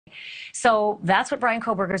So that's what Bryan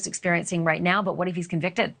Kohberger is experiencing right now. But what if he's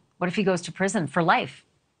convicted? What if he goes to prison for life?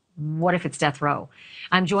 What if it's death row?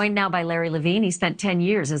 I'm joined now by Larry Levine. He spent 10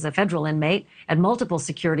 years as a federal inmate at multiple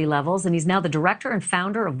security levels, and he's now the director and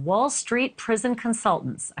founder of Wall Street Prison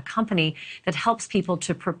Consultants, a company that helps people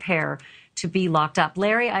to prepare to be locked up.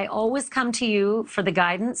 Larry, I always come to you for the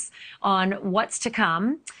guidance on what's to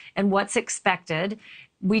come and what's expected.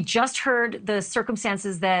 We just heard the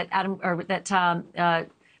circumstances that Mr.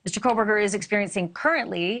 Kohberger is experiencing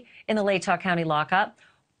currently in the Latah County lockup.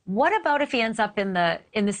 What about if he ends up in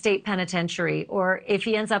the state penitentiary, or if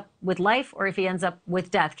he ends up with life, or if he ends up with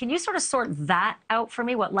death? Can you sort of sort that out for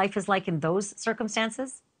me, what life is like in those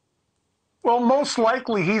circumstances? Well, most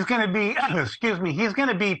likely he's going to be, he's going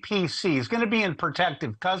to be PC. He's going to be in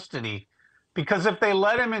protective custody, because if they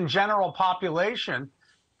let him in general population,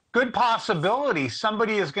 good possibility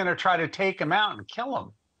somebody is going to try to take him out and kill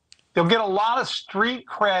him. They'll get a lot of street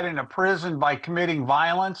cred in a prison by committing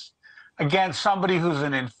violence against somebody who's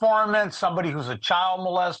an informant, somebody who's a child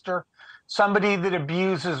molester, somebody that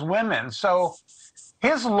abuses women. So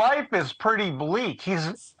his life is pretty bleak.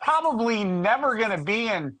 He's probably never going to be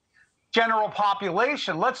in general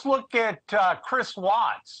population. Let's look at Chris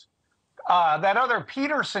Watts, that other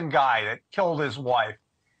Peterson guy that killed his wife.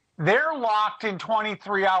 They're locked in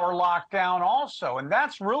 23-hour lockdown also, and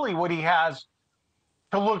that's really what he has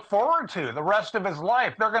to look forward to the rest of his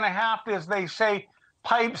life. They're going to have to, as they say,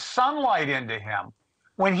 pipe sunlight into him.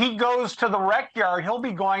 When he goes to the rec yard, he'll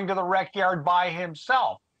be going to the rec yard by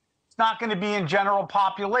himself. It's not going to be in general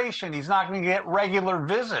population. He's not going to get regular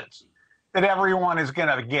visits that everyone is going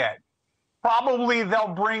to get. Probably they'll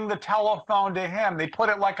bring the telephone to him. They put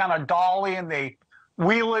it like on a dolly and they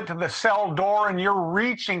wheel it to the cell door, and you're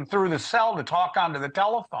reaching through the cell to talk onto the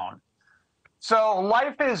telephone. So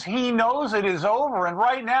life as he knows it is over. And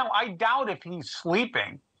right now, I doubt if he's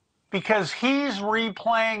sleeping, because he's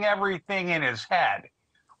replaying everything in his head,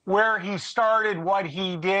 where he started, what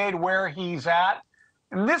he did, where he's at.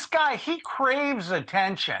 And this guy, he craves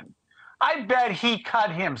attention. I bet he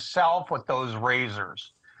cut himself with those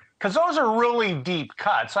razors, because those are really deep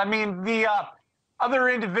cuts. I mean, the other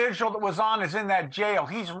individual that was in that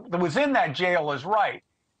jail, is right.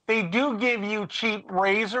 They do give you cheap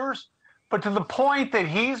razors, but to the point that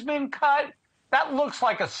he's been cut, that looks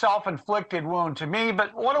like a self-inflicted wound to me,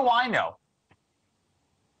 but what do I know?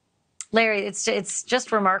 Larry, it's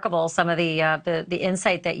just remarkable, some of the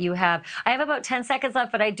insight that you have. I have about 10 seconds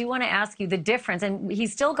left, but I do want to ask you the difference. And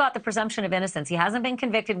he's still got the presumption of innocence. He hasn't been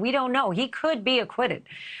convicted. We don't know. He could be acquitted.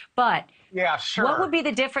 But yeah, sure. What would be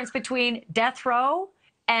the difference between death row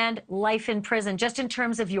and life in prison, just in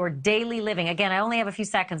terms of your daily living? Again, I only have a few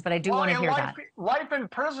seconds, but I do want to hear that. Life in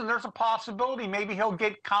prison, there's a possibility maybe he'll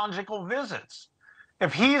get conjugal visits.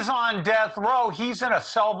 If he's on death row, he's in a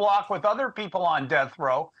cell block with other people on death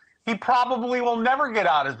row. He probably will never get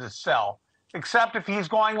out of his cell, except if he's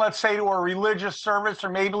going, let's say, to a religious service, or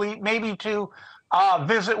maybe to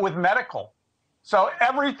visit with medical. So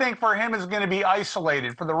everything for him is going to be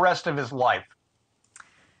isolated for the rest of his life.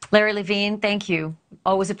 Larry Levine, thank you.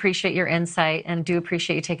 Always appreciate your insight, and do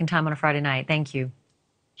appreciate you taking time on a Friday night. Thank you.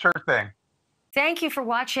 Sure thing. Thank you for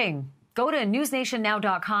watching. Go to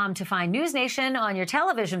newsnationnow.com to find NewsNation on your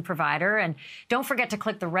television provider. And don't forget to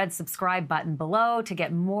click the red subscribe button below to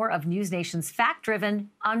get more of NewsNation's fact-driven,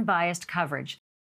 unbiased coverage.